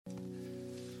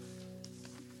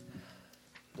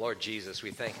Lord Jesus,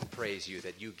 we thank and praise you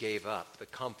that you gave up the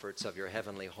comforts of your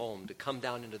heavenly home to come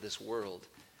down into this world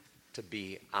to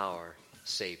be our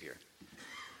Savior.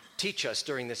 Teach us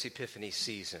during this Epiphany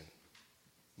season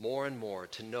more and more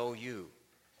to know you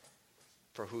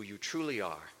for who you truly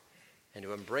are and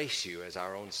to embrace you as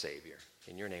our own Savior.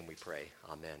 In your name we pray.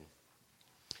 Amen.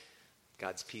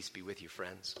 God's peace be with you,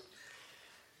 friends.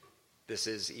 This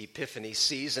is Epiphany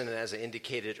season, and as I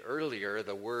indicated earlier,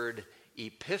 the word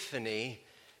Epiphany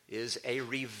is a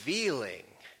revealing,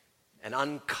 an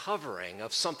uncovering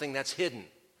of something that's hidden.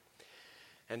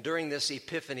 And during this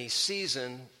Epiphany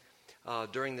season,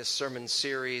 during this sermon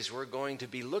series, we're going to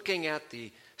be looking at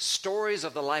the stories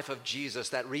of the life of Jesus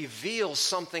that reveal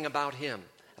something about him,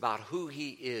 about who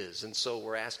he is. And so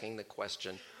we're asking the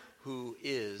question, who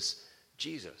is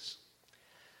Jesus?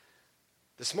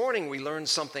 This morning we learned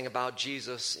something about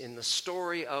Jesus in the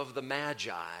story of the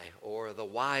Magi, or the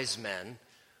wise men,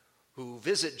 who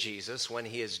visit Jesus when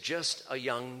he is just a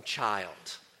young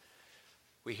child.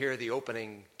 We hear the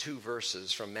opening 2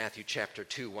 verses from Matthew chapter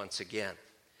 2 once again.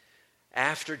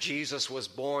 After Jesus was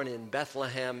born in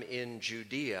Bethlehem in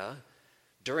Judea,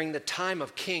 during the time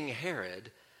of King Herod,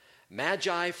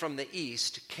 Magi from the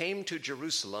east came to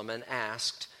Jerusalem and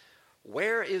asked,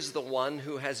 "Where is the one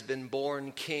who has been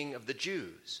born King of the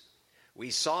Jews?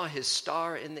 We saw his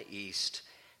star in the east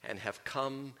and have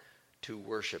come to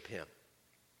worship him."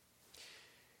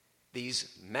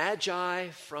 These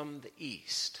Magi from the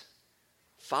east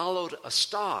followed a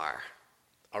star,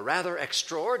 a rather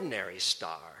extraordinary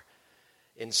star,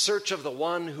 in search of the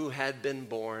one who had been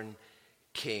born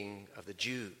King of the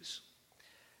Jews.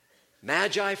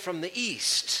 Magi from the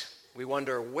east. We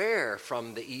wonder, where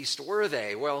from the east were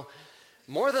they? Well,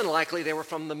 more than likely they were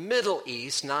from the Middle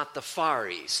East, not the Far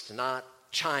East, not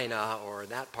China or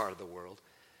that part of the world.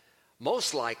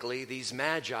 Most likely these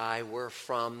Magi were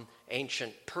from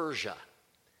ancient Persia.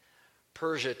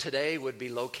 Persia today would be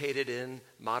located in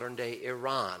modern-day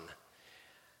Iran.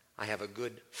 I have a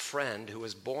good friend who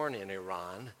was born in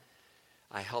Iran.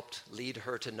 I helped lead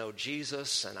her to know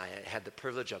Jesus, and I had the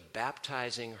privilege of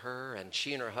baptizing her, and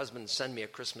she and her husband send me a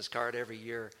Christmas card every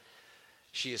year.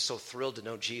 She is so thrilled to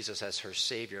know Jesus as her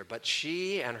Savior. But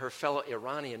she and her fellow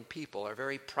Iranian people are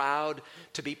very proud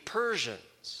to be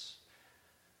Persians.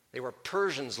 They were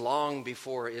Persians long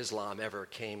before Islam ever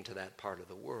came to that part of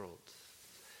the world.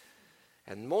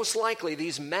 And most likely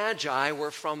these Magi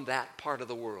were from that part of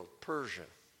the world, Persia.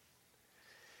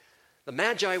 The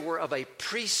Magi were of a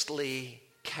priestly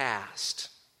caste.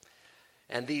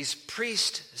 And these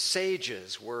priest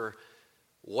sages were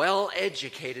well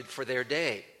educated for their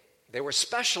day. They were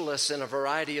specialists in a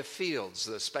variety of fields.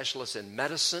 The specialists in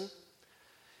medicine,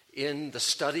 in the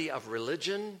study of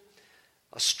religion,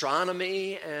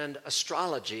 astronomy, and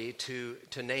astrology, to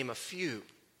name a few.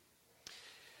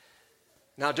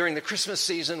 Now, during the Christmas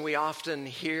season, we often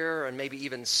hear and maybe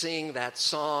even sing that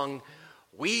song,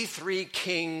 "We Three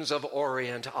Kings of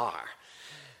Orient Are."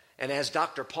 And as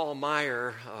Dr. Paul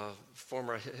Meyer,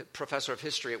 former professor of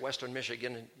history at Western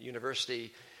Michigan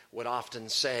University, would often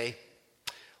say,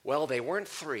 well, they weren't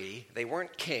three, they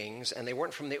weren't kings, and they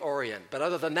weren't from the Orient. But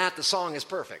other than that, the song is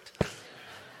perfect.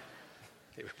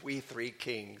 We three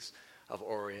kings of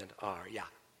Orient are, yeah.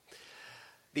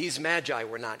 These Magi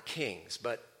were not kings,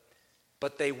 but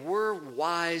they were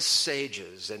wise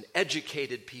sages and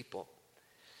educated people.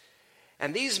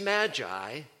 And these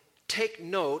Magi take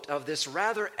note of this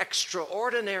rather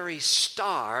extraordinary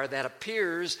star that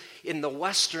appears in the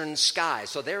western sky.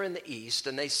 So they're in the east,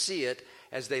 and they see it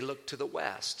as they look to the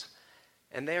west.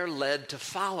 And they're led to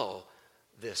follow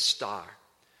this star.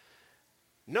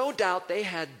 No doubt they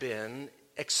had been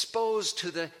exposed to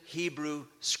the Hebrew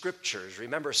Scriptures.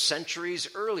 Remember,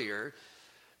 centuries earlier,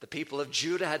 the people of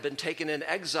Judah had been taken in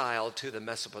exile to the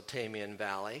Mesopotamian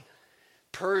valley.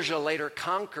 Persia later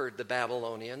conquered the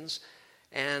Babylonians,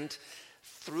 and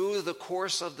through the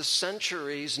course of the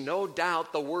centuries, no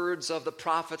doubt the words of the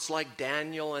prophets like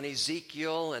Daniel and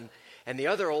Ezekiel and the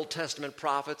other Old Testament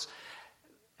prophets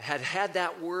had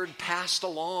that word passed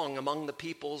along among the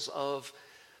peoples of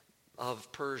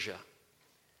Persia.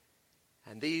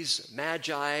 And these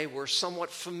Magi were somewhat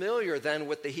familiar then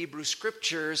with the Hebrew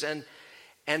Scriptures and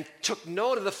took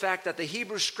note of the fact that the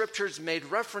Hebrew Scriptures made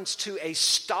reference to a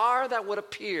star that would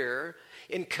appear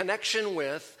in connection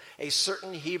with a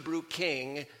certain Hebrew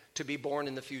king to be born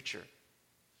in the future.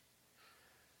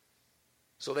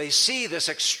 So they see this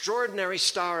extraordinary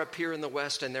star appear in the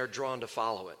west, and they're drawn to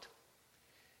follow it.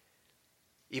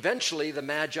 Eventually, the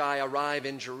Magi arrive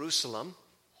in Jerusalem,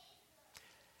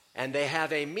 and they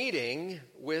have a meeting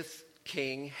with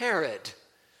King Herod,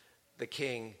 the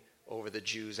king over the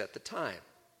Jews at the time.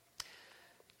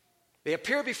 They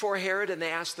appear before Herod and they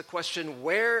ask the question,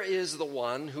 "Where is the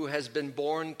one who has been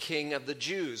born King of the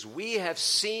Jews? We have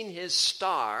seen his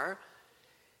star,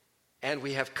 and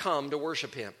we have come to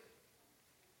worship him."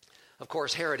 Of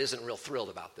course, Herod isn't real thrilled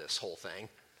about this whole thing.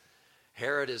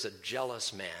 Herod is a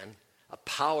jealous man, a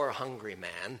power-hungry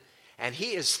man, and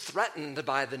he is threatened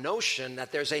by the notion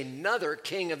that there's another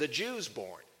king of the Jews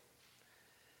born.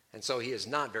 And so he is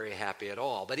not very happy at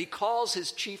all. But he calls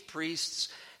his chief priests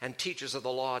and teachers of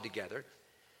the law together,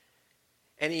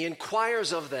 and he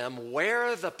inquires of them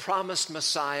where the promised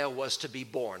Messiah was to be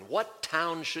born. What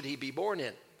town should he be born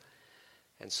in?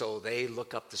 And so they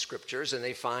look up the scriptures, and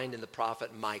they find in the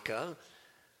prophet Micah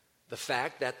the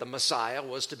fact that the Messiah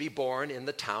was to be born in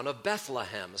the town of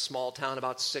Bethlehem, a small town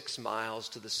about 6 miles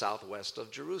to the southwest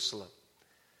of Jerusalem.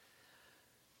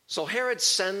 So Herod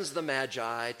sends the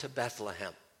Magi to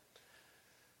Bethlehem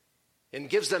and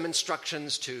gives them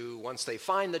instructions to, once they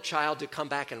find the child, to come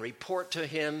back and report to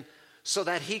him so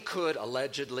that he could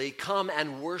allegedly come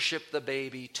and worship the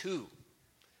baby too.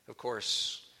 Of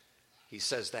course, he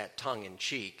says that tongue in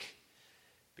cheek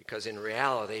because in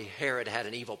reality, Herod had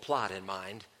an evil plot in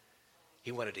mind.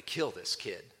 He wanted to kill this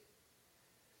kid,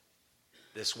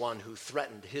 this one who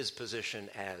threatened his position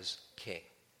as king.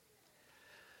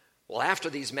 Well, after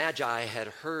these Magi had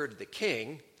heard the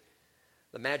king,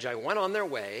 the Magi went on their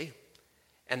way,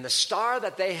 and the star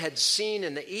that they had seen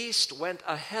in the east went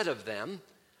ahead of them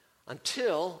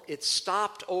until it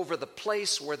stopped over the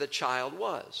place where the child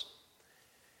was.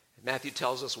 Matthew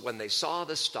tells us when they saw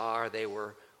the star, they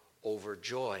were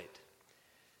overjoyed.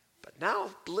 But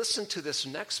now listen to this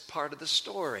next part of the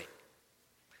story.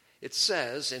 It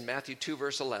says in Matthew 2,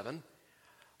 verse 11,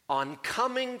 "On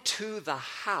coming to the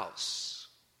house,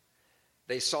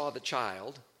 they saw the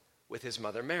child with his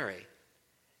mother Mary,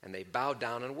 and they bowed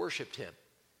down and worshiped him.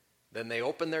 Then they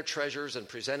opened their treasures and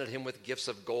presented him with gifts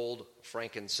of gold,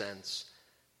 frankincense,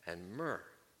 and myrrh."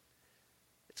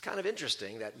 It's kind of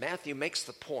interesting that Matthew makes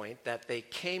the point that they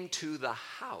came to the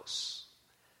house.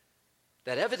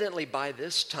 That evidently by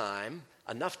this time,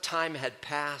 enough time had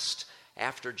passed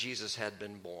after Jesus had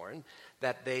been born,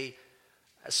 that they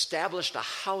established a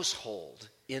household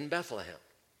in Bethlehem.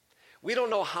 We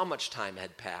don't know how much time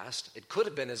had passed. It could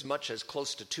have been as much as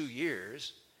close to 2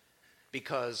 years,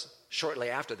 because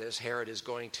shortly after this, Herod is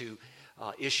going to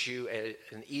issue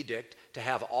an edict to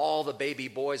have all the baby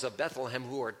boys of Bethlehem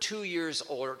who are 2 years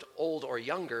old or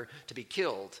younger to be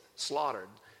killed, slaughtered,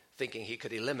 thinking he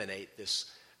could eliminate this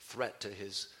threat to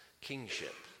his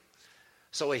kingship.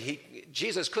 So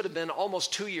Jesus could have been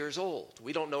almost 2 years old.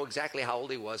 We don't know exactly how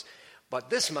old he was, but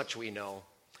this much we know.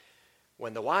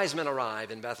 When the wise men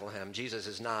arrive in Bethlehem, Jesus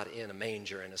is not in a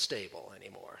manger in a stable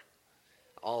anymore.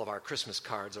 All of our Christmas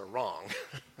cards are wrong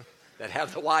that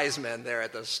have the wise men there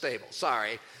at the stable.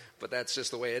 Sorry, but that's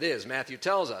just the way it is. Matthew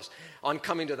tells us, on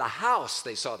coming to the house,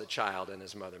 they saw the child and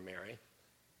his mother Mary,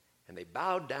 and they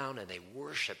bowed down and they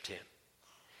worshiped him.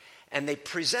 And they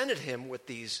presented him with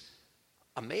these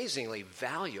amazingly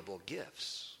valuable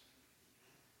gifts.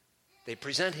 They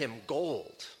present him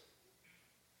gold.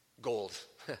 Gold,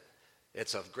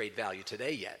 it's of great value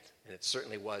today yet, and it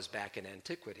certainly was back in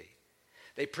antiquity.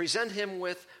 They present him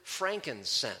with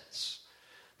frankincense.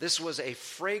 This was a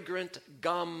fragrant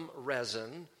gum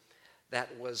resin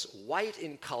that was white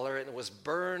in color and it was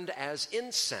burned as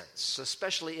incense,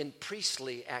 especially in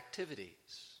priestly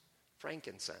activities.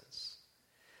 Frankincense.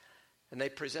 And they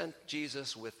present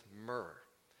Jesus with myrrh.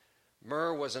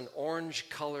 Myrrh was an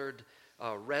orange-colored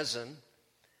resin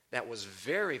that was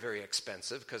very, very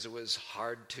expensive because it was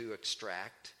hard to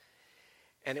extract.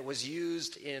 And it was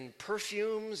used in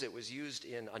perfumes, it was used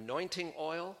in anointing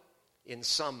oil, in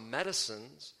some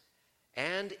medicines,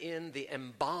 and in the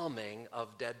embalming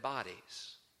of dead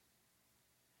bodies.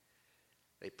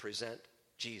 They present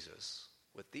Jesus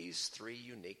with these 3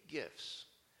 unique gifts.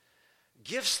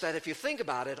 Gifts that, if you think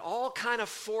about it, all kind of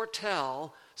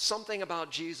foretell something about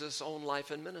Jesus' own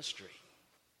life and ministry.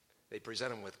 They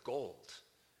present him with gold.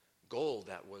 Gold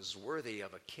that was worthy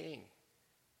of a king,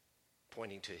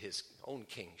 pointing to his own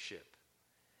kingship.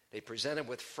 They present him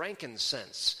with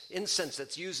frankincense, incense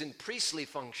that's used in priestly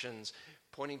functions,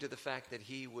 pointing to the fact that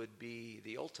he would be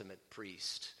the ultimate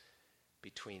priest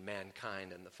between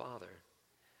mankind and the Father.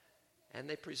 And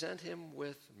they present him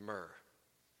with myrrh.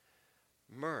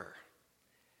 Myrrh.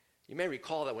 You may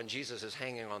recall that when Jesus is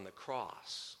hanging on the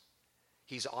cross,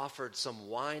 he's offered some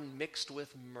wine mixed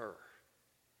with myrrh.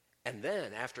 And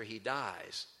then, after he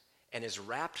dies and is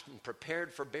wrapped and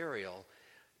prepared for burial,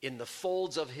 in the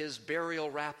folds of his burial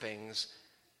wrappings,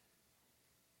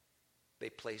 they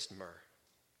placed myrrh,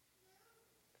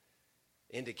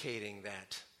 indicating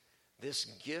that this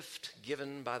gift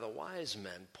given by the wise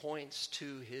men points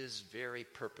to his very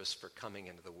purpose for coming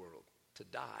into the world, to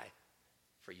die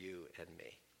for you and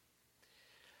me.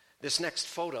 This next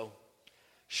photo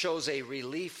shows a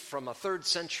relief from a 3rd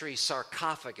century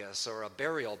sarcophagus or a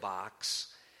burial box.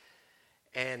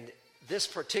 And this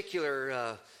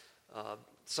particular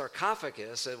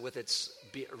sarcophagus with its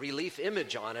relief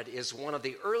image on it is one of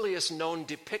the earliest known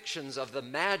depictions of the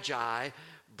Magi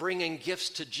bringing gifts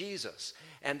to Jesus.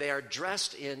 And they are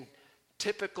dressed in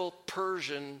typical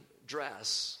Persian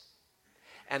dress.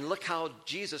 And look how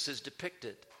Jesus is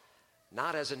depicted,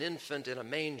 not as an infant in a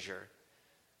manger,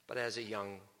 but as a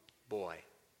young boy.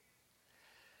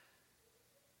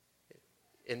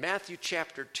 In Matthew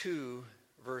chapter 2,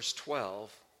 verse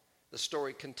 12, the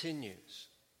story continues.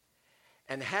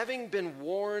 And having been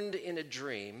warned in a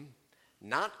dream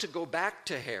not to go back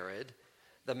to Herod,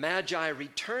 the Magi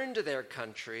returned to their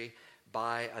country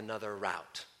by another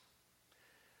route.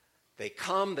 They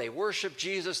come, they worship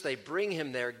Jesus, they bring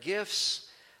him their gifts.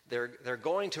 They're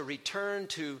going to return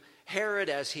to Herod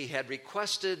as he had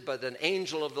requested, but an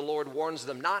angel of the Lord warns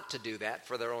them not to do that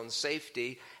for their own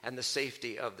safety and the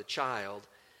safety of the child.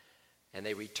 And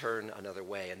they return another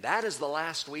way. And that is the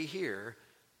last we hear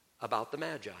about the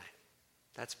Magi.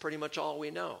 That's pretty much all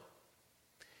we know.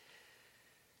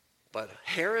 But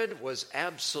Herod was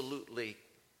absolutely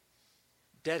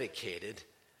dedicated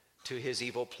to his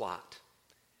evil plot.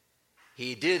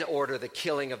 He did order the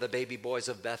killing of the baby boys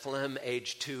of Bethlehem,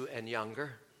 aged 2 and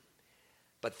younger.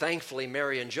 But thankfully,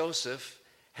 Mary and Joseph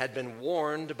had been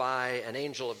warned by an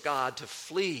angel of God to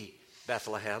flee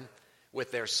Bethlehem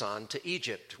with their son to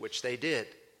Egypt, which they did.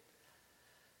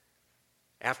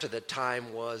 After the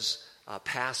time was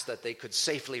passed that they could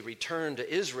safely return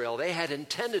to Israel, they had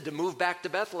intended to move back to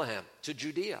Bethlehem, to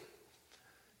Judea,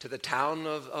 to the town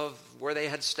of where they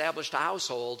had established a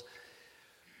household.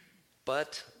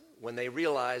 But when they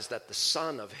realized that the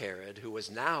son of Herod, who was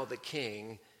now the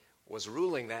king, was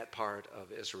ruling that part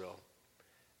of Israel,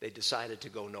 they decided to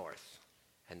go north,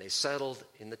 and they settled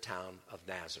in the town of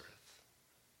Nazareth.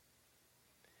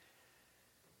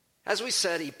 As we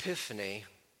said, Epiphany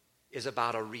is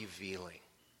about a revealing.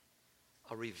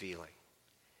 A revealing.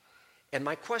 And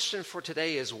my question for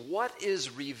today is, what is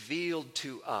revealed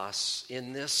to us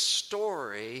in this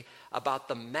story about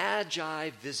the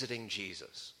Magi visiting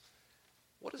Jesus?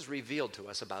 What is revealed to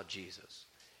us about Jesus?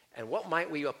 And what might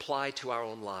we apply to our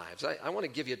own lives? I want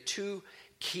to give you 2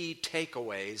 key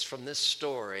takeaways from this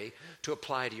story to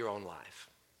apply to your own life.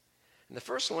 And the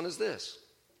first one is this: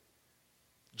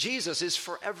 Jesus is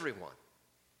for everyone.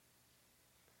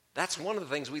 That's one of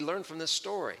the things we learn from this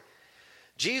story.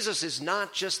 Jesus is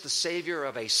not just the Savior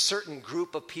of a certain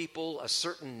group of people, a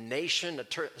certain nation, a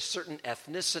certain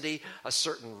ethnicity, a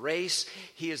certain race.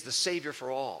 He is the Savior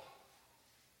for all.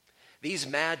 These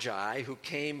Magi who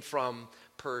came from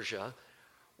Persia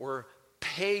were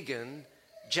pagan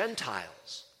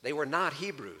Gentiles. They were not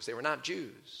Hebrews. They were not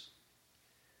Jews.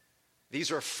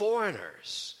 These are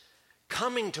foreigners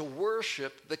coming to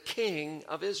worship the King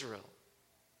of Israel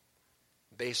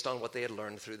based on what they had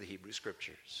learned through the Hebrew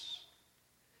Scriptures.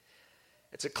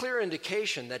 It's a clear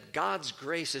indication that God's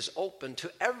grace is open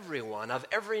to everyone of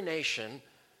every nation,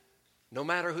 no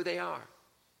matter who they are.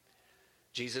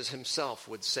 Jesus himself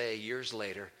would say years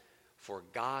later, "For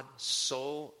God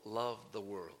so loved the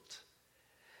world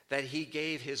that he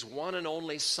gave his one and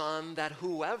only Son, that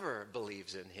whoever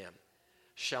believes in him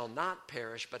shall not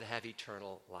perish but have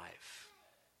eternal life."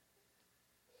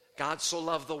 God so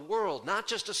loved the world, not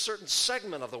just a certain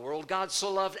segment of the world. God so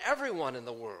loved everyone in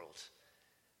the world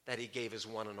that he gave his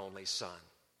one and only Son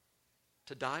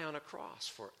to die on a cross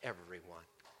for everyone.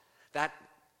 That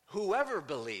whoever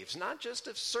believes, not just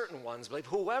if certain ones believe,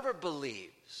 whoever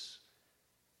believes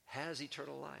has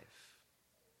eternal life.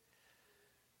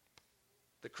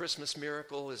 The Christmas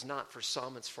miracle is not for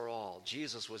some, it's for all.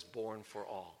 Jesus was born for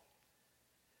all.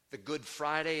 The Good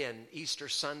Friday and Easter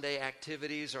Sunday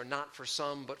activities are not for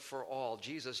some, but for all.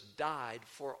 Jesus died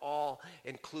for all,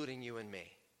 including you and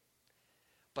me.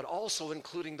 But also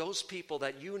including those people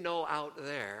that you know out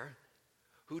there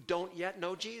who don't yet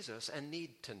know Jesus and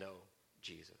need to know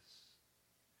Jesus.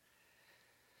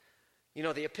 You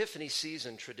know, the Epiphany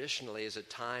season traditionally is a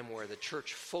time where the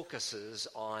church focuses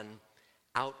on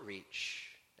outreach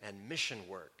and mission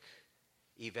work,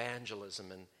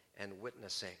 evangelism and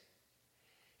witnessing.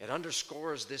 It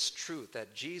underscores this truth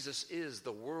that Jesus is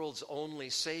the world's only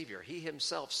Savior. He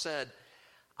himself said,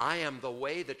 "I am the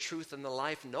way, the truth, and the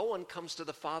life. No one comes to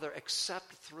the Father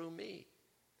except through me."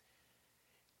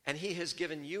 And he has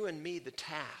given you and me the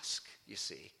task, you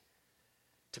see,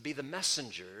 to be the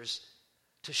messengers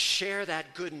to share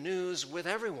that good news with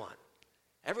everyone,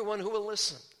 everyone who will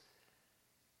listen,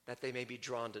 that they may be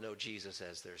drawn to know Jesus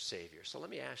as their Savior. So let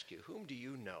me ask you, whom do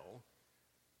you know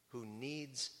who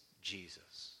needs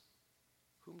Jesus?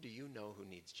 Whom do you know who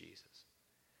needs Jesus?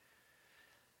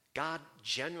 God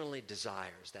genuinely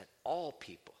desires that all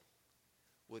people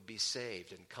would be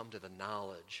saved and come to the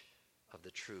knowledge of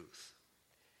the truth.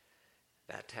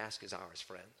 That task is ours,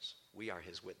 friends. We are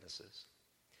his witnesses.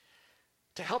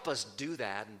 To help us do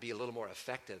that and be a little more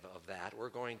effective of that, we're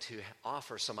going to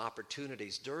offer some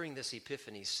opportunities during this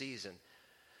Epiphany season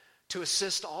to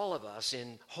assist all of us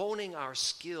in honing our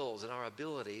skills and our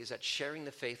abilities at sharing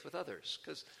the faith with others.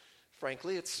 Because,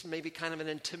 frankly, it's maybe kind of an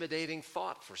intimidating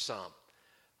thought for some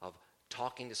of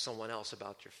talking to someone else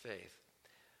about your faith.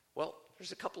 Well,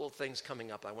 there's a couple of things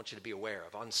coming up I want you to be aware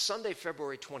of. On Sunday,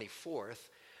 February 24th,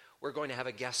 we're going to have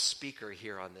a guest speaker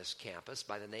here on this campus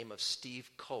by the name of Steve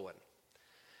Cohen.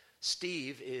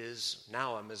 Steve is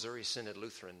now a Missouri Synod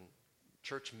Lutheran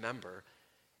Church member,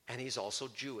 and he's also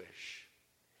Jewish.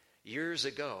 Years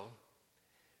ago,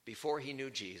 before he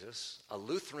knew Jesus, a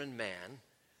Lutheran man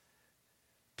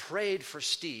prayed for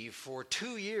Steve for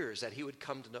 2 years that he would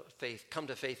come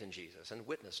to faith in Jesus and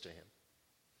witness to him.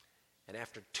 And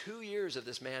after 2 years of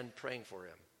this man praying for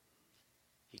him,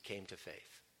 he came to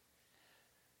faith.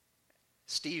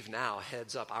 Steve now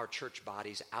heads up our church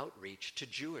body's outreach to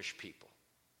Jewish people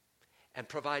and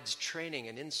provides training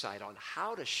and insight on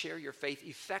how to share your faith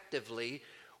effectively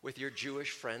with your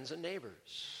Jewish friends and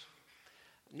neighbors.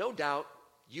 No doubt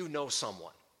you know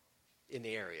someone in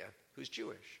the area who's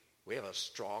Jewish. We have a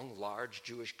strong, large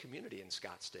Jewish community in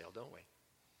Scottsdale, don't we?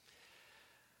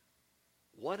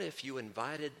 What if you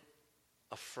invited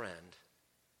a friend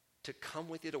to come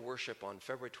with you to worship on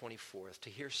February 24th to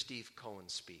hear Steve Cohen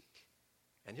speak?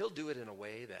 And he'll do it in a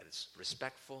way that is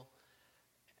respectful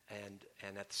and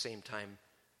at the same time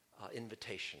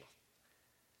invitational,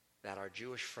 that our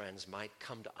Jewish friends might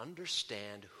come to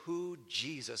understand who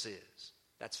Jesus is.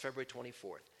 That's February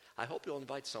 24th. I hope you'll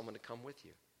invite someone to come with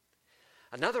you.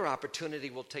 Another opportunity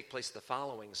will take place the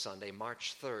following Sunday,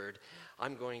 March 3rd.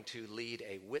 I'm going to lead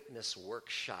a witness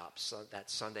workshop that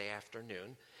Sunday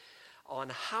afternoon on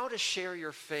how to share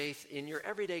your faith in your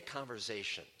everyday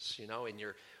conversations, in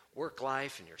your work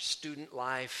life, in your student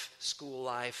life, school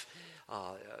life,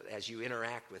 as you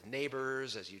interact with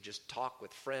neighbors, as you just talk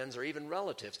with friends or even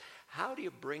relatives. How do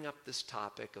you bring up this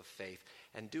topic of faith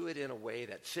and do it in a way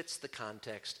that fits the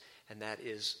context and that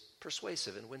is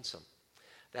persuasive and winsome?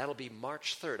 That'll be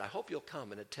March 3rd. I hope you'll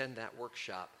come and attend that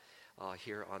workshop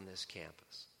here on this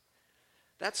campus.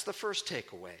 That's the first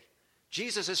takeaway.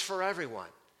 Jesus is for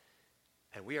everyone,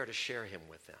 and we are to share him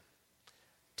with them.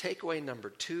 Takeaway number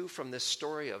 2 from this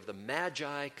story of the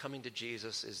Magi coming to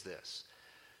Jesus is this: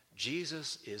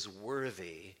 Jesus is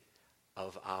worthy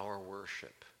of our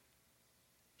worship.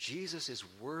 Jesus is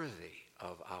worthy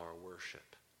of our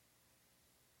worship.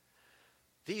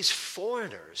 These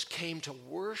foreigners came to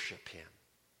worship him.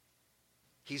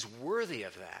 He's worthy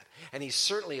of that, and he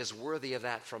certainly is worthy of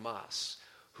that from us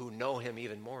who know him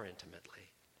even more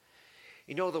intimately.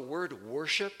 The word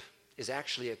worship is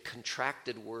actually a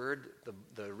contracted word.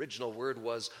 The original word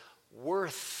was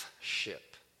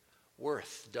worthship.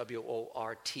 Worth, W-O-R-T-H-S-H-I-P,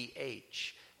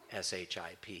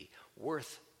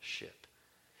 worthship.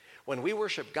 When we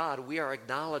worship God, we are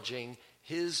acknowledging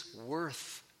his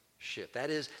worthship. That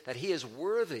is, that he is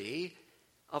worthy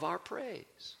of our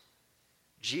praise.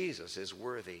 Jesus is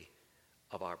worthy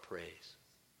of our praise.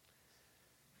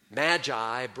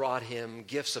 Magi brought him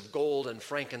gifts of gold and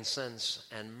frankincense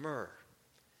and myrrh.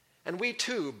 And we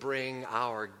too bring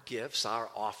our gifts, our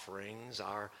offerings,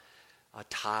 our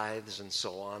tithes and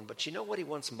so on. But you know what he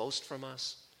wants most from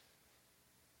us?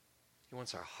 He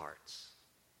wants our hearts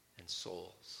and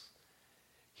souls.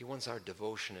 He wants our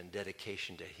devotion and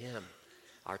dedication to him,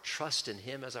 our trust in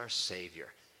him as our Savior,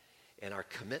 and our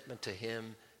commitment to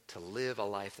him to live a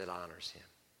life that honors him.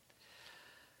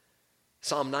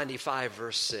 Psalm 95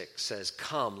 verse 6 says,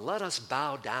 "Come, let us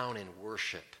bow down in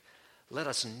worship. Let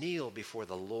us kneel before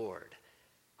the Lord,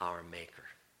 our Maker."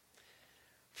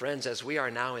 Friends, as we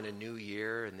are now in a new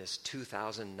year, in this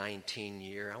 2019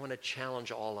 year, I want to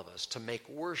challenge all of us to make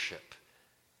worship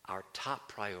our top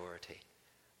priority.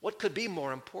 What could be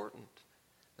more important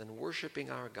than worshiping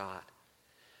our God?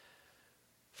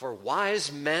 For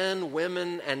wise men,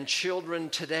 women, and children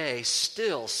today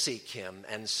still seek him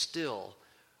and still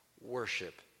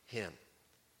worship him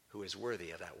who is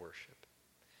worthy of that worship.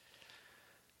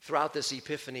 Throughout this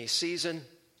Epiphany season,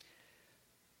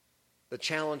 the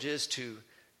challenge is to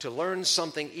learn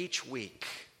something each week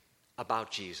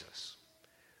about Jesus.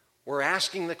 We're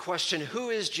asking the question, who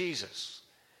is Jesus?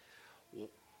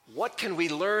 What can we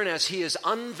learn as he is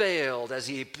unveiled, as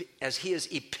he is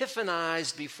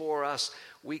epiphanized before us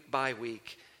week by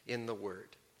week in the Word?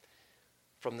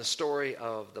 From the story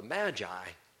of the Magi,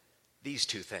 these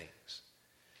two things.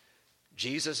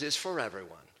 Jesus is for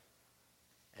everyone,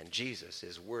 and Jesus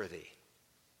is worthy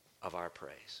of our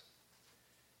praise.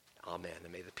 Amen.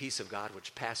 And may the peace of God,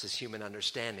 which passes human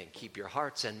understanding, keep your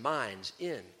hearts and minds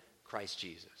in Christ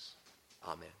Jesus.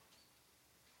 Amen.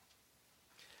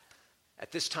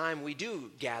 At this time, we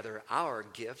do gather our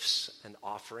gifts and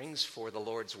offerings for the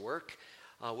Lord's work.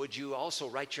 Would you also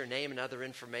write your name and other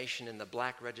information in the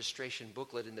black registration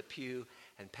booklet in the pew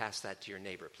and pass that to your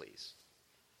neighbor, please?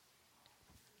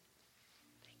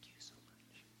 Thank you so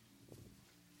much. Thank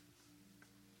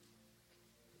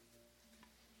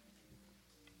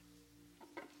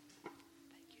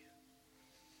you.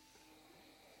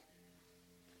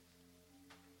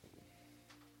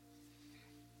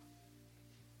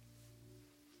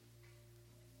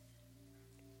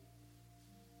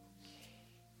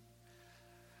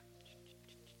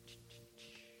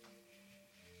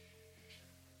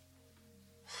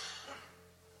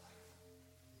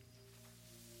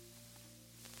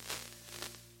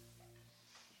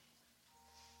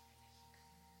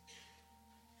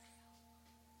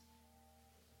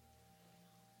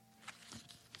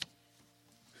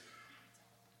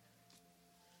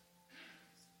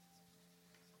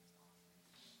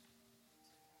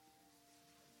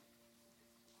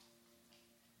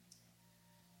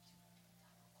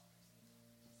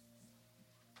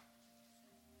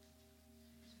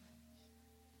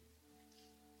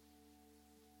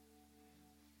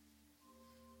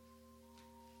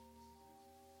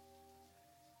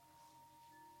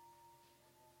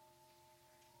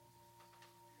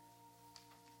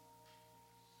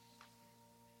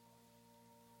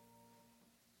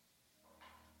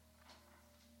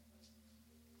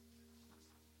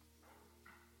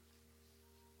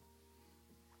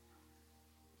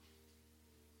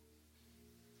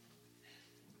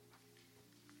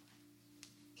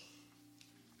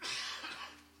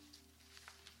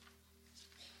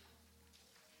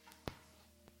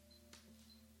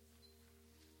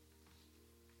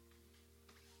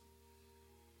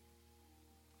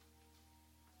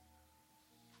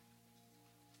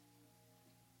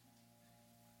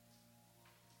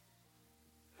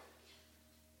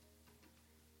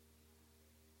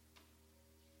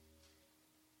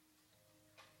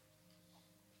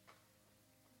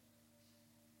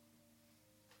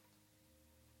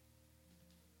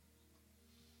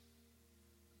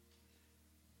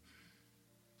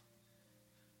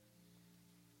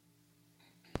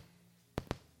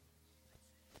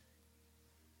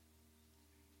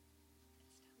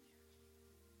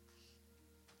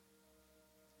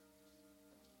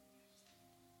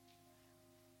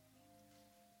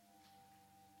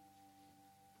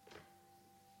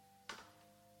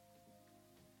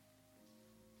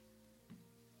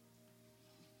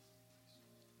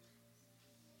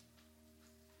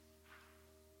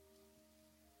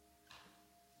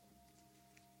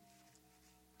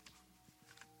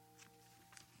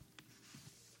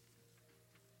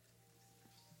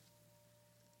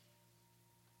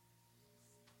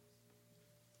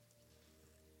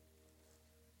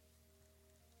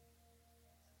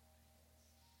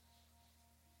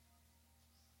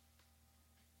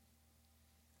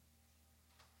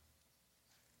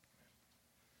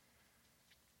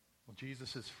 Well,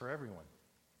 Jesus is for everyone.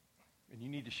 And you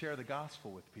need to share the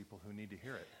gospel with people who need to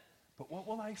hear it. But what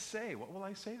will I say? What will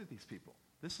I say to these people?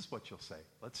 This is what you'll say.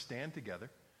 Let's stand together.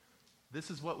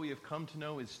 This is what we have come to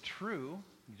know is true.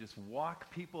 You just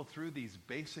walk people through these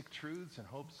basic truths in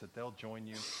hopes that they'll join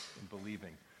you in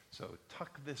believing. So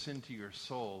tuck this into your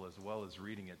soul as well as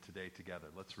reading it today together.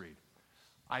 Let's read.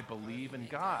 I believe in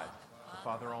God, the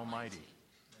Father Almighty,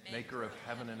 maker of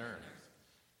heaven and earth,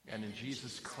 and in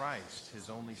Jesus Christ, his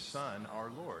only Son,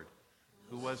 our Lord,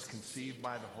 who was conceived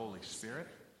by the Holy Spirit,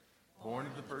 born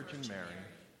of the Virgin Mary,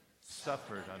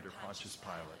 suffered under Pontius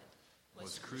Pilate,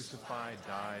 was crucified,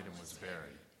 died, and was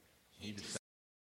buried. He descended